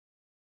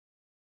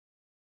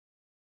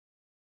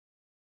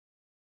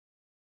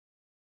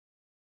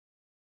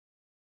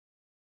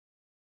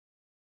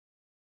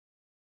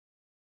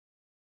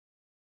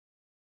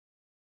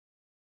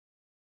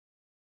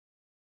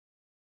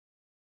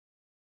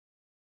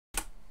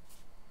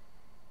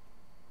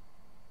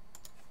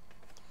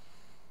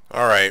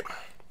Alright,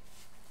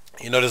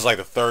 this is like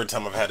the third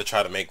time I've had to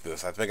try to make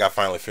this. I think I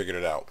finally figured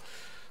it out.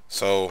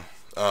 So,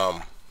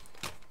 I'll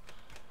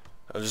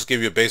just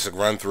give you a basic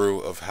run through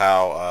of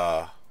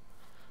how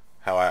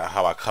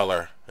I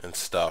color and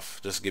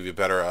stuff. Just to give you a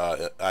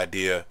better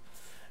idea,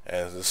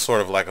 and it's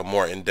sort of like a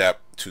more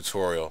in-depth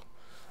tutorial.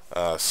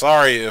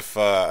 Sorry if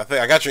I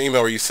think I got your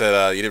email where you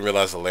said you didn't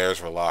realize the layers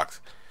were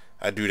locked.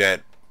 I do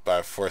that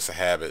by force of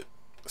habit.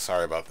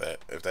 Sorry about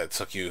that. If that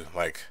took you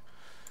like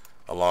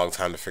a long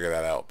time to figure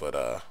that out,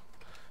 but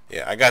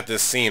yeah, I got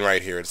this scene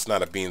right here. It's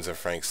not a Beans and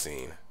Frank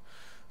scene.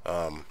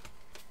 I'll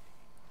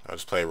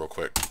just play it real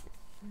quick.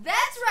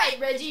 That's right,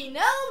 Reggie.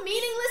 No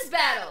meaningless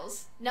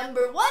battles.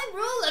 Number one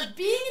rule of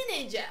being a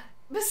ninja.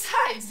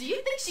 Besides, do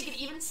you think she could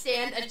even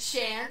stand a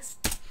chance?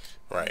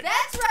 Right.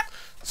 That's right.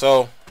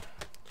 So,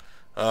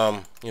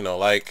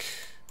 like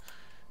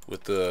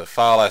with the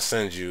file I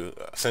sent you,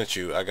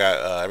 I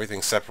got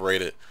everything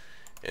separated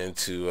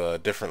into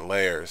different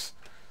layers.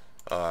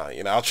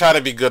 I'll try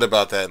to be good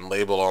about that and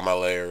label all my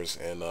layers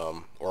and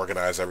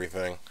organize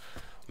everything.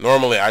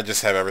 Normally, I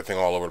just have everything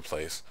all over the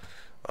place.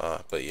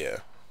 But yeah.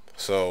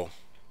 So,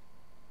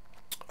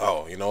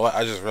 oh, you know what?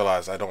 I just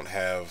realized I don't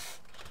have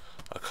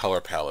a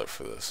color palette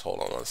for this. Hold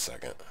on one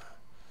second.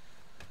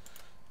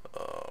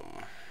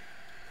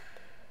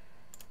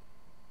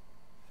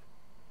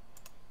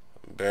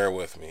 Bear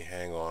with me.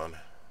 Hang on.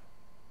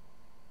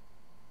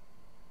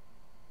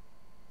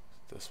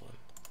 This one.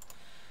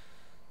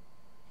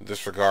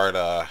 Disregard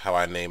how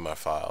I name my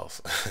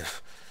files.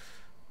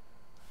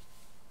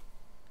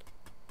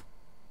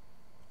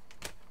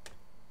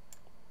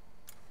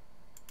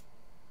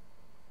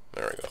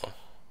 There we go.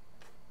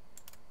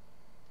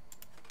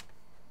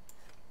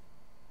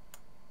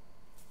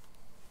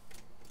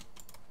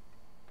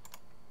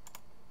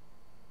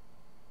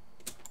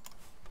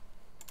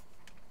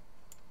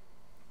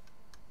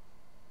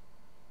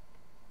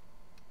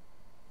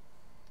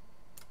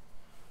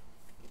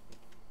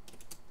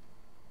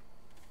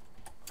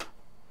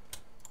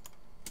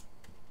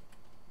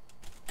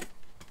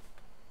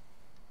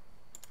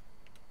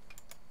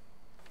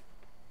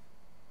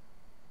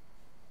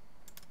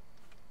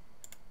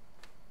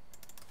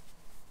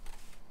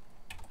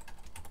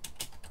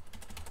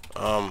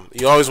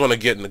 You always want to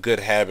get in the good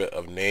habit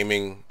of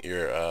naming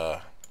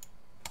your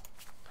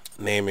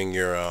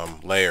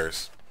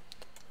layers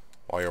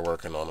while you're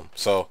working on them.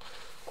 So,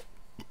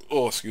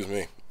 oh, excuse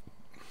me.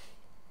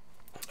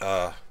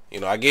 I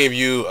gave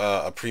you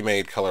a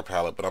pre-made color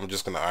palette, but I'm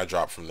just gonna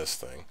eyedrop from this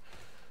thing.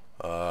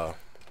 So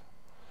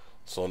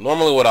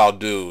normally what I'll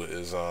do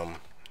is I'll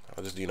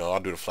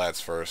do the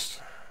flats first,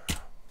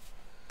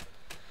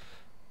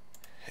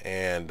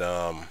 and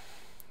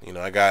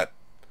I got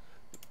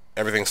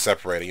everything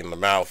separated. The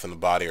mouth and the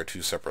body are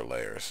two separate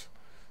layers.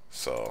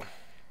 So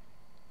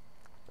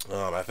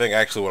I think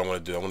actually what I'm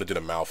going to do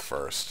the mouth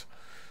first,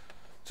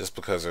 just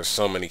because there's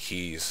so many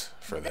keys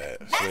for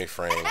that, so many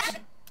frames.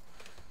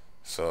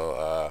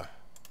 So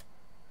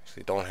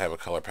actually don't have a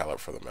color palette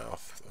for the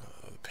mouth,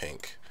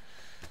 pink,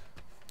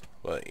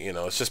 but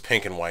it's just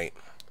pink and white.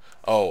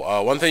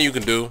 Oh, one thing you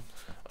can do,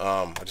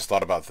 I just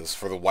thought about this,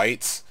 for the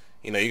whites.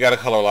 You got to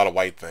color a lot of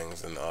white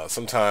things, and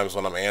sometimes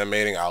when I'm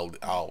animating,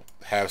 I'll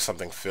have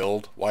something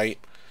filled white,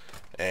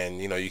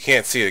 and you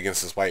can't see it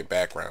against this white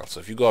background. So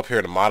if you go up here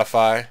to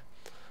modify,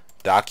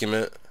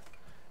 document,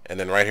 and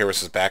then right here where it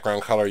says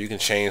background color, you can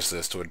change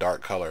this to a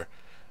dark color,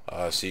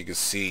 so you can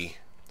see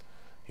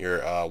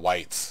your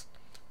whites.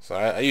 So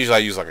I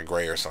usually use like a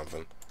gray or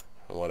something,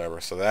 or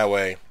whatever. So that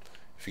way,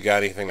 if you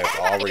got anything that's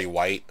already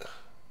white,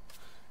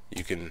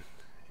 you can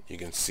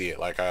see it,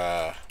 like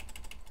her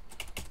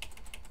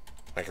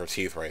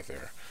teeth right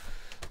there.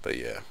 But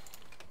yeah,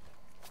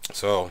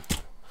 so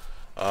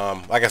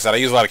like I said, I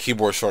use a lot of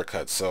keyboard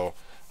shortcuts. So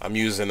I'm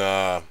using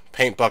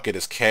paint bucket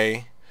is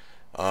K.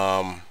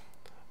 I'm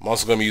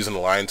also going to be using the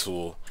line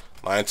tool.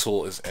 Line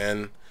tool is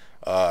N.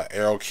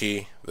 Arrow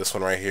key, this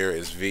one right here,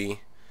 is V.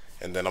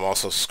 And then I'm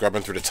also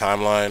scrubbing through the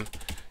timeline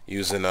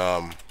using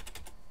what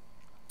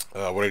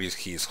are these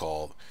keys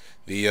called?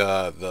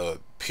 The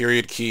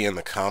period key and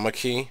the comma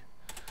key.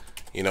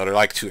 They're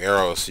like two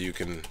arrows, so you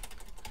can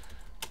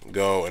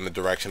go in the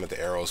direction that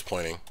the arrow is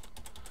pointing.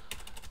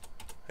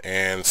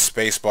 And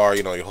spacebar,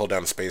 you hold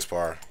down the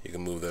spacebar, you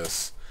can move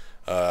this.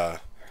 You're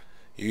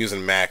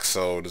using Mac,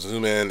 so to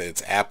zoom in,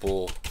 it's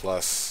Apple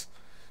plus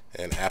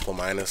and Apple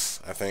minus,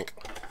 I think.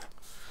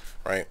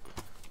 Right?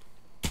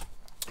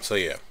 So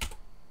yeah.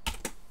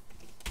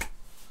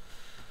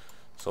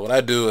 So what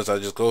I do is I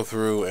just go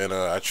through and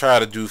I try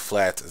to do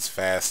flats as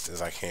fast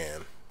as I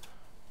can.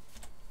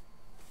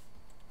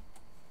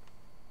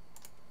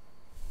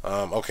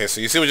 Okay,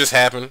 so you see what just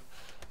happened?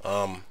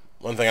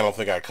 One thing I don't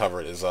think I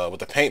covered is with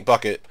the paint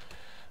bucket.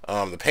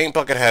 The paint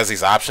bucket has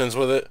these options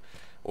with it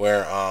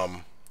where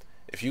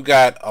if you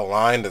got a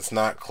line that's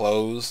not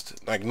closed,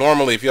 like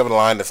normally if you have a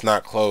line that's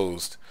not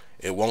closed,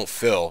 it won't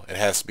fill. It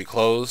has to be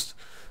closed.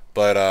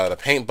 But the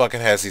paint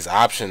bucket has these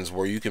options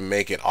where you can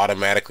make it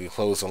automatically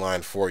close the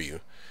line for you.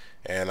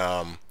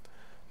 And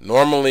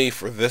normally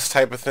for this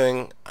type of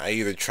thing, I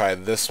either try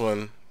this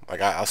one,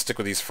 Like I'll stick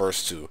with these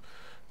first two.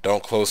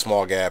 Don't close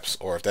small gaps,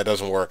 or if that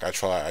doesn't work,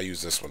 I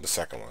use this one, the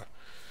second one.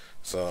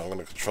 So I'm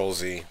gonna Control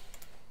Z,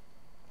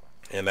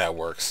 and that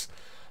works.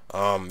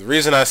 The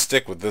reason I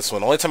stick with this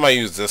one, the only time I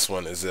use this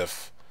one is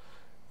if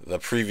the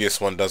previous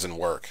one doesn't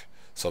work.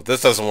 So if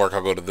this doesn't work,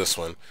 I'll go to this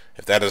one.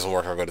 If that doesn't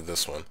work, I'll go to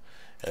this one.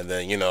 And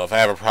then, you know, if I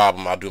have a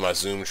problem, I'll do my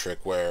zoom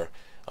trick where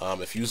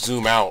if you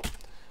zoom out,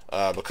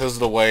 because of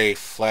the way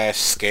Flash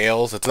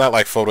scales, it's not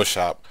like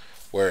Photoshop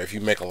where if you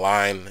make a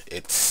line,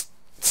 it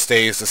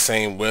stays the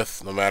same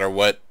width no matter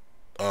what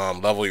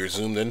level you're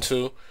zoomed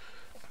into.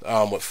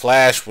 With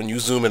Flash, when you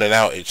zoom in and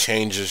out, it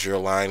changes your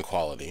line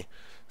quality.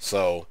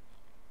 So,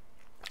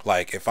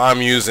 like if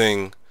I'm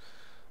using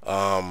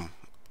a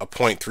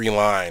 0.3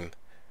 line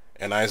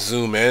and I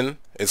zoom in,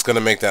 it's going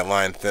to make that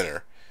line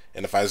thinner.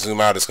 And if I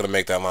zoom out, it's going to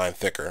make that line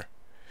thicker.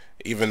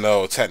 Even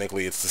though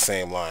technically it's the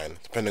same line,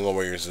 depending on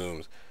where you're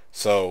zoomed.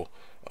 So,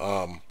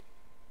 the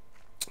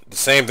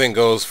same thing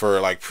goes for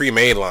like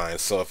pre-made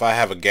lines. So if I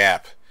have a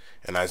gap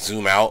and I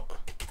zoom out,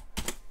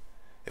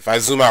 if I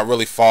zoom out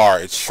really far,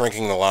 it's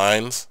shrinking the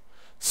lines.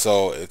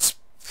 So it's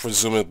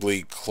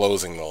presumably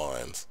closing the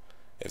lines.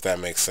 If that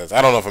makes sense.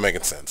 I don't know if I'm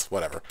making sense.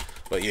 Whatever.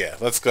 But yeah,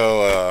 let's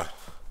go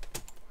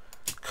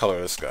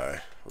color this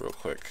guy real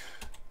quick.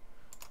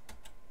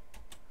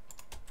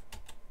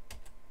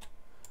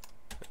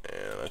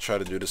 And I try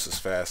to do this as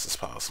fast as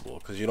possible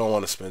because you don't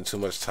want to spend too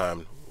much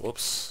time.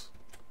 Whoops.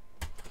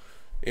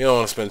 You don't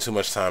want to spend too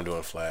much time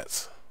doing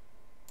flats.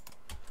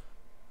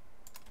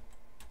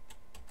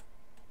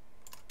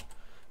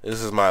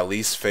 This is my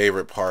least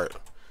favorite part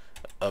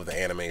of the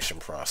animation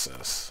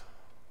process.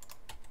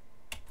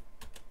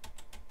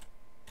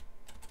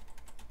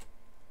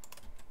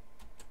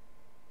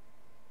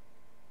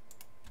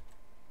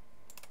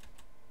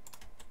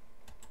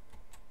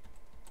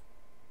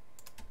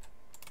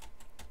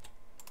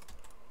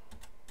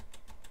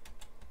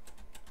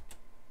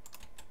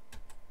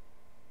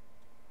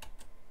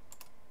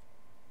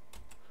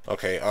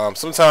 Okay,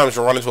 sometimes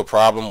you'll run into a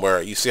problem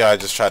where you see how I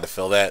just tried to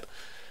fill that.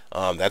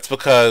 That's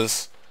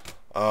because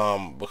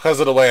of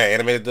the way I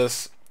animated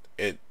this,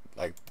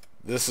 like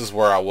this is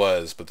where I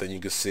was, but then you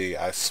can see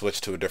I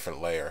switched to a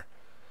different layer.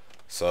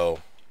 So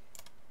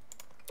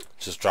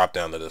just drop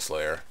down to this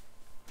layer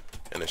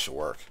and it should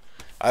work.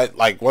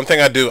 One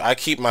thing I do, I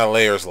keep my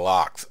layers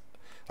locked.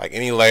 Like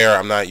any layer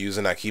I'm not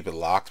using, I keep it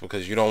locked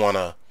because you don't want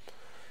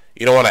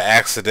to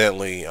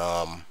accidentally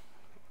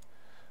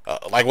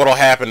like what'll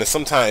happen is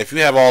sometimes if you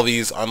have all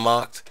these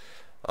unlocked,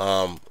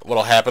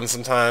 what'll happen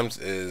sometimes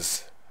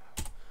is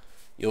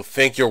you'll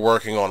think you're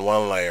working on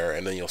one layer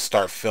and then you'll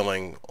start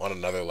filling on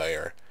another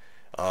layer.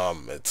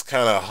 It's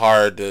kind of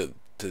hard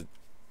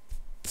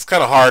it's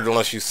kind of hard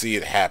unless you see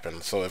it happen.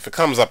 So if it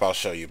comes up, I'll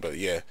show you. But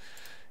yeah,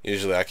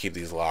 usually I keep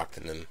these locked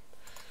and then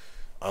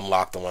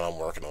unlock the one I'm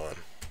working on.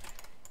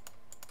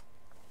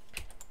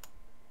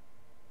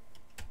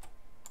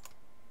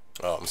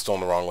 Oh, I'm still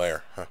in the wrong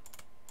layer. Huh.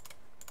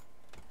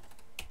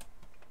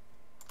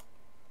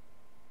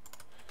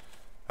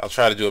 I'll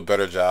try to do a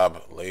better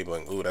job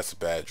labeling. Ooh, that's a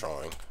bad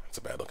drawing. It's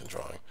a bad looking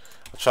drawing.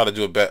 I'll try to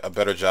do a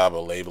better job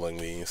of labeling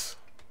these.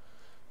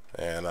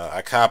 And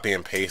I copy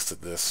and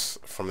pasted this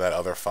from that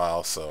other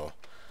file, so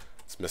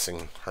it's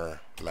missing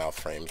her mouth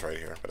frames right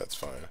here, but that's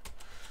fine.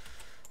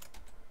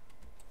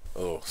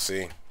 Oh,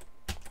 see?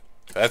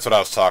 That's what I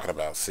was talking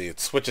about. See, it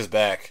switches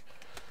back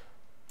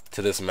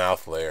to this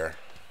mouth layer.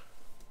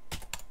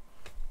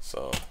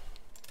 So,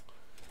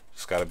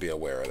 just got to be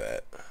aware of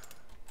that.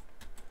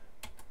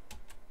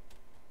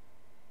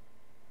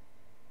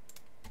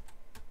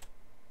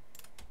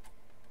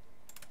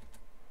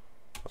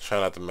 Try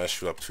not to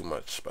mess you up too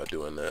much by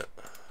doing that.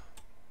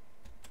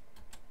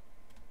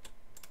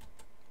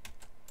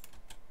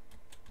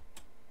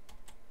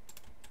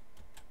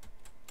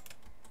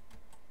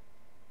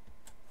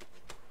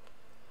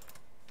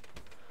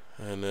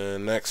 And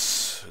then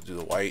next, do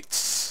the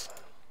whites.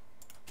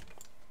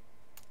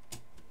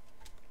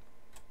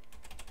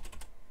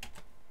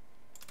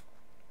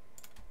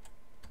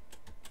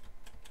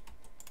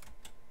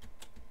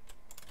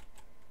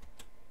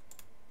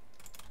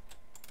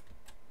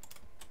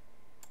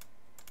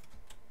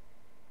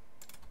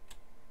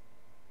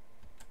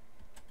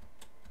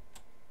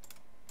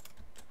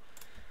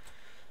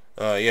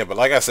 Yeah, but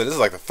like I said, this is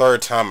like the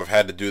third time I've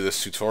had to do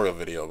this tutorial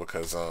video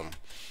because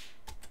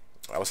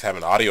I was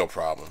having audio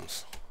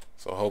problems.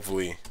 So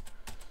hopefully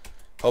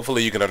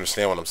you can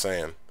understand what I'm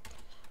saying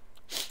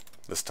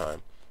this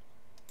time.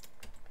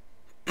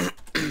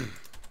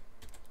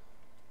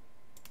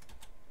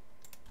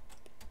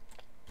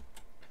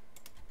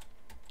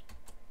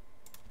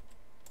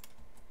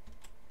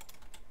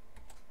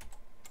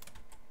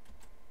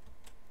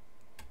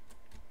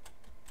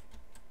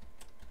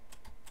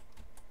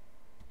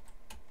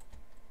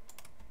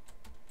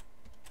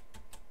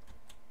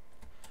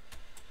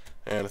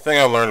 And the thing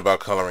I learned about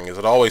coloring is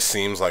it always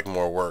seems like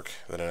more work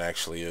than it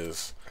actually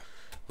is.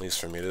 At least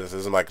for me. This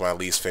isn't like my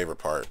least favorite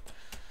part,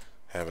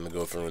 having to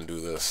go through and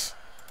do this.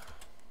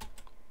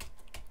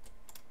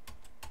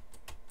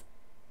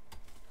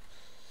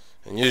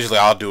 And usually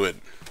I'll do it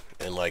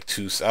in like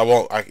two. I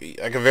won't. I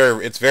can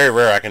very. It's very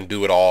rare I can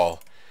do it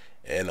all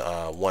in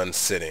one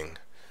sitting.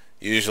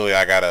 Usually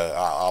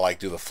I'll like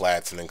do the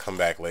flats and then come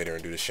back later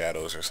and do the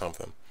shadows or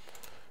something.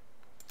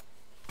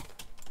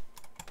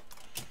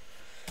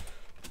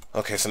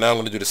 Okay, so now I'm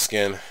going to do the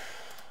skin,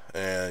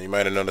 and you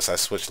might have noticed I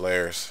switched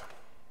layers.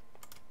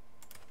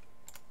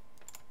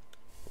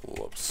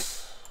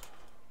 Whoops.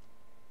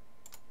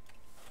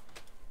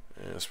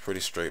 And it's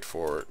pretty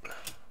straightforward.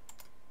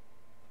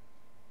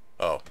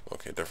 Oh,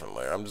 okay, different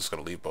layer. I'm just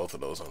going to leave both of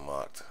those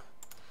unlocked.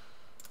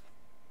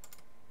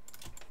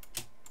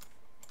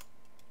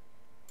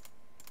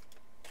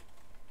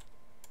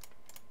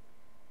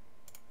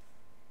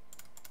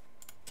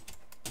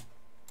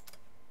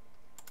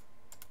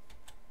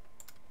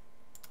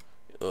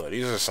 Ugh,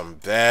 these are some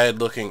bad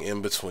looking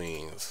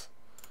in-betweens.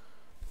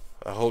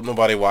 I hope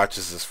nobody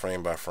watches this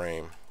frame by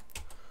frame.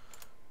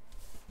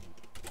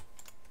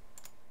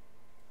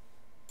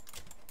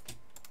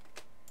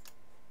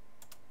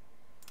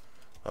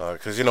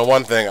 Because you know,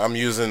 one thing I'm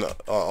using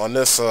on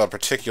this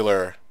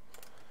particular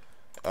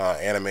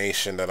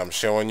animation that I'm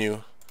showing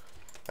you,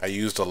 I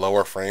used a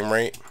lower frame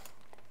rate.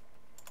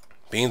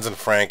 Beans and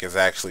Frank is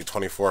actually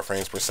 24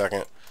 frames per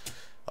second.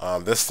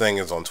 This thing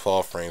is on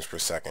 12 frames per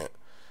second.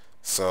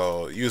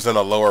 So using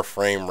a lower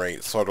frame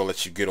rate sort of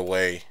lets you get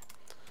away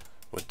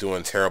with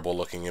doing terrible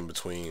looking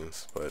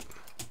in-betweens. But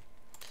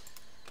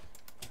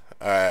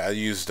I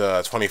used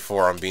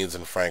 24 on Beans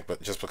and Frank,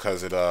 but just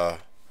because it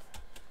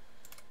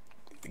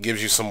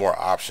gives you some more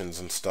options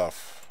and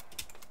stuff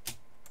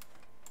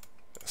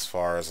as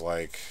far as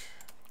like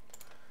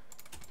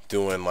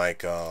doing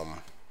like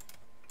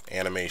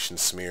animation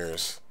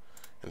smears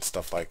and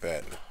stuff like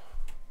that.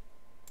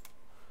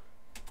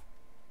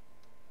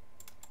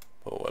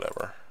 But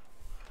whatever.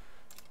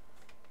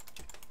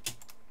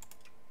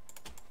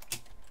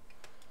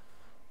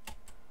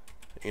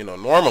 You know,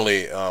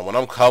 normally when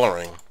I'm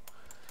coloring,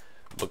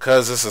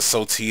 because this is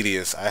so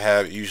tedious,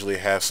 I usually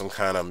have some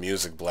kind of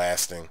music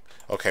blasting.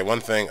 Okay, one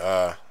thing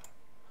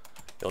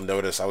you'll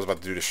notice, I was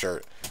about to do the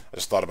shirt. I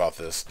just thought about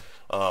this.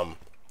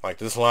 Like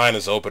this line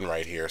is open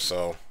right here,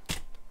 so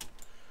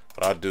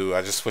what I'll do,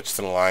 I just switch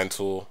to the line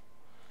tool,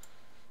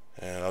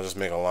 and I'll just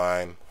make a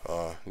line.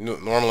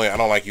 Normally, I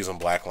don't like using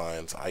black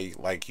lines. I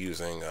like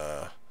using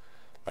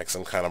like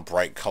some kind of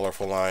bright,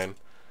 colorful line,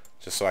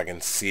 just so I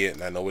can see it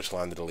and I know which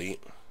line to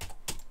delete.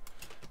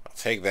 I'll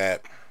take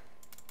that,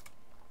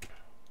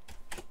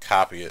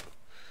 copy it,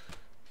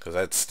 because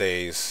that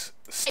stays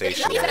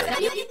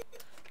stationary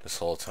this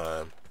whole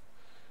time,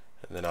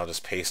 and then I'll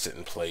just paste it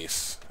in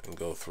place and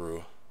go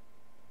through.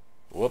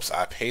 Whoops,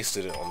 I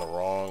pasted it on the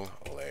wrong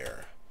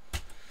layer.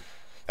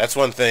 That's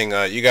one thing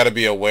you got to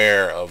be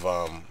aware of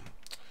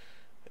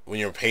when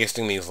you're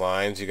pasting these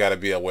lines. You got to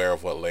be aware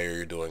of what layer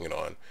you're doing it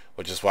on,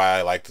 which is why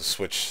I like to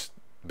switch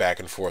back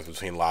and forth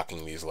between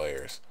locking these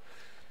layers.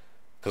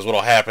 Because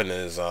what'll happen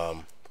is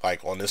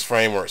like on this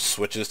frame where it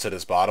switches to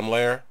this bottom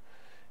layer,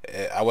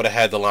 I would have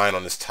had the line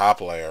on this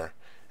top layer,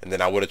 and then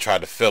I would have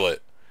tried to fill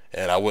it,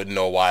 and I wouldn't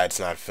know why it's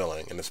not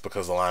filling, and it's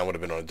because the line would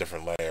have been on a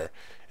different layer,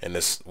 and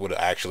this would have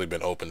actually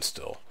been open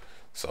still.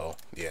 So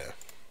yeah,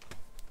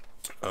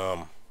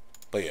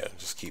 but yeah,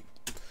 just keep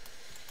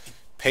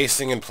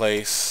pasting in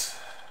place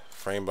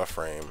frame by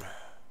frame.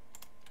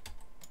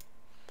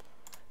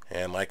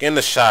 And like in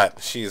the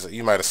shot,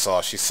 you might have saw,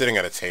 she's sitting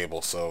at a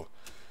table, so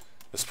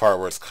this part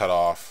where it's cut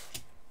off,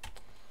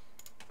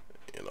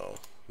 you know,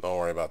 don't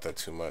worry about that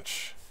too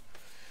much.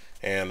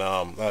 And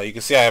you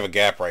can see I have a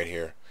gap right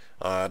here.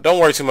 Don't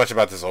worry too much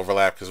about this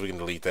overlap because we can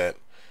delete that.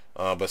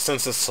 But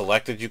since it's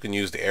selected, you can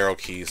use the arrow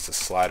keys to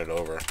slide it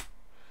over.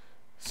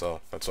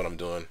 So that's what I'm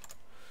doing.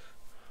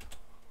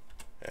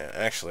 And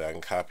actually, I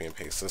can copy and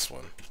paste this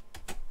one.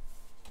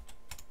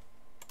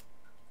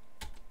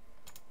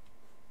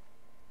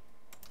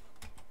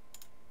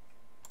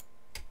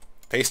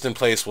 Paste in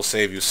place will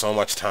save you so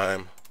much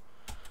time,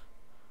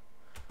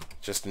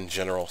 just in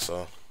general.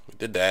 So we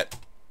did that.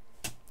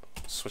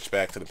 Switch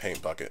back to the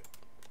paint bucket.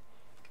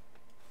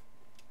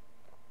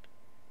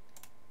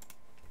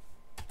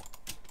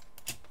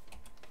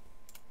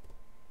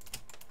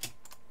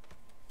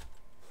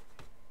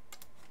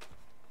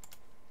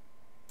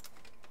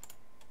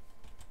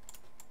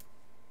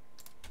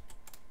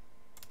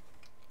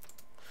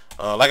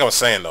 Like I was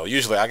saying though,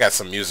 usually I got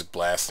some music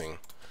blasting,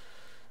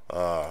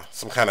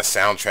 some kind of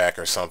soundtrack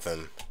or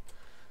something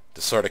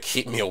to sort of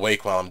keep me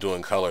awake while I'm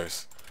doing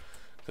colors,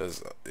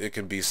 because it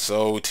can be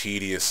so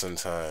tedious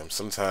sometimes.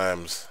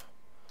 Sometimes,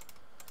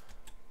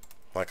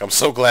 like, I'm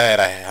so glad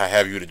I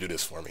have you to do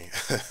this for me.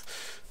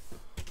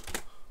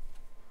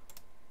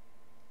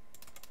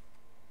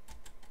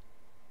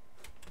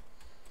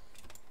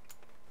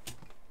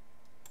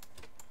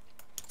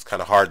 It's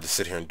kind of hard to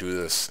sit here and do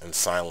this in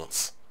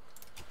silence.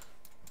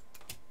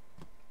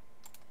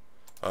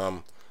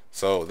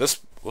 So this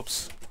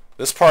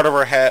part of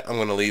her hat I'm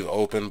going to leave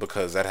open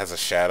because that has a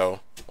shadow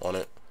on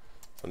it.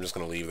 So I'm just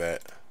going to leave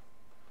that.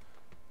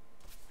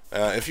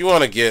 If you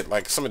want to get,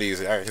 like, some of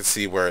these, I can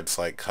see where it's,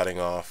 like,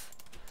 cutting off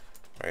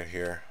right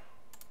here.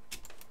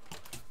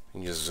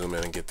 You can just zoom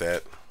in and get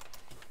that.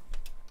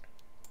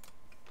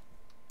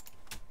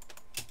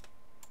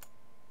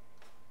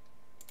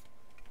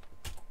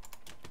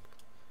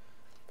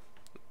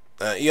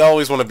 You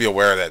always want to be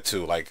aware of that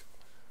too. Like,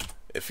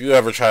 if you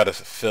ever try to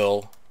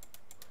fill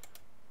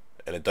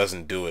and it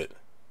doesn't do it,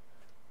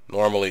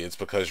 normally it's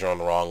because you're on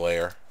the wrong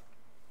layer.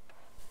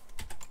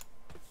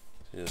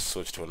 You just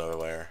switch to another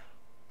layer.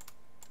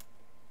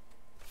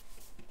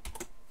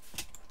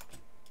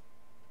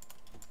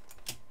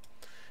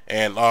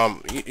 And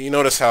you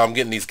notice how I'm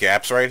getting these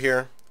gaps right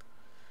here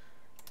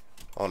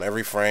on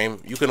every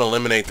frame. You can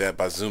eliminate that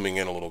by zooming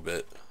in a little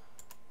bit,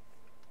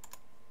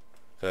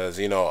 because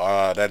you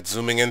know that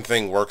zooming in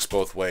thing works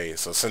both ways.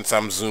 So since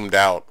I'm zoomed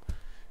out,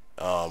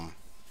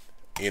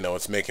 you know,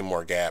 it's making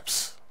more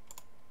gaps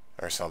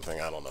or something.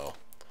 I don't know.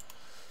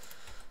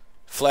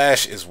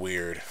 Flash is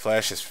weird.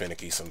 Flash is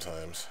finicky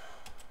sometimes.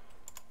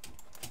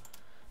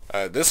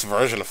 This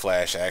version of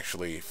Flash,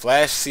 actually,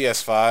 Flash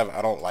CS5,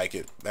 I don't like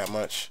it that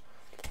much.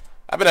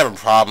 I've been having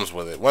problems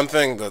with it. One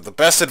thing, the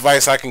best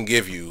advice I can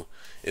give you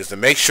is to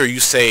make sure you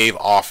save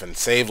often.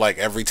 Save like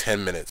every 10 minutes.